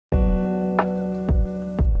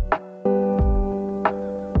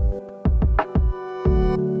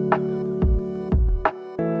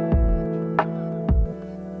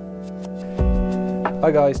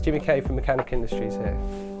Hi guys, Jimmy K from Mechanic Industries here.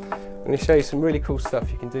 I'm going to show you some really cool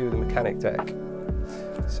stuff you can do with a mechanic deck.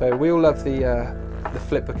 So we all love the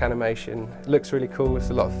flipbook animation. It looks really cool, it's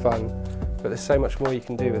a lot of fun, but there's so much more you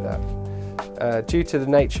can do with that. Due to the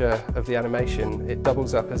nature of the animation, it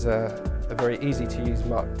doubles up as a very easy to use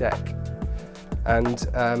marked deck. And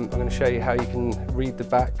I'm going to show you how you can read the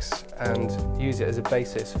backs and use it as a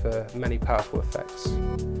basis for many powerful effects.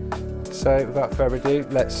 So without further ado,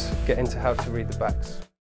 let's get into how to read the backs.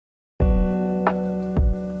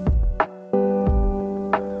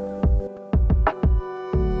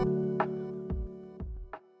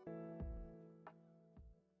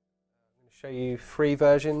 Show you three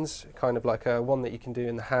versions, kind of like one that you can do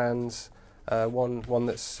in the hands, one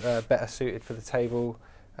that's better suited for the table,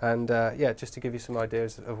 and yeah, just to give you some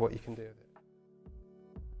ideas of what you can do with it.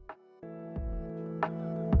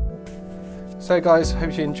 So guys,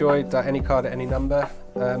 hope you enjoyed that any card at any number.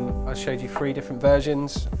 I showed you three different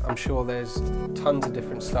versions. I'm sure there's tons of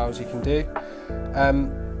different styles you can do.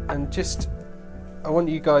 And just, I want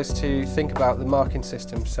you guys to think about the marking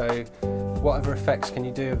system. So whatever effects can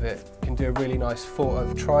you do with it? You can do a really nice thought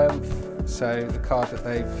of triumph. So the card that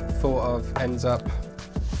they've thought of ends up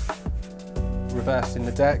reversed in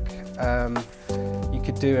the deck. You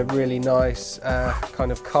could do a really nice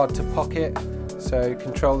kind of card to pocket. So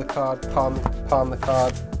control the card, palm the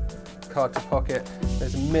card to pocket.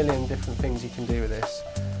 There's a million different things you can do with this.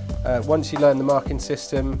 Once you learn the marking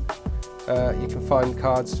system, you can find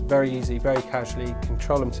cards very easy, very casually,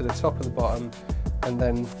 control them to the top or the bottom, and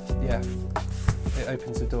then yeah, it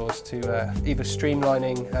opens the doors to either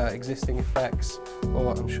streamlining existing effects,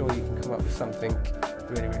 or I'm sure you can come up with something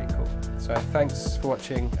really, really cool. So thanks for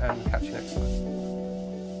watching, and catch you next time.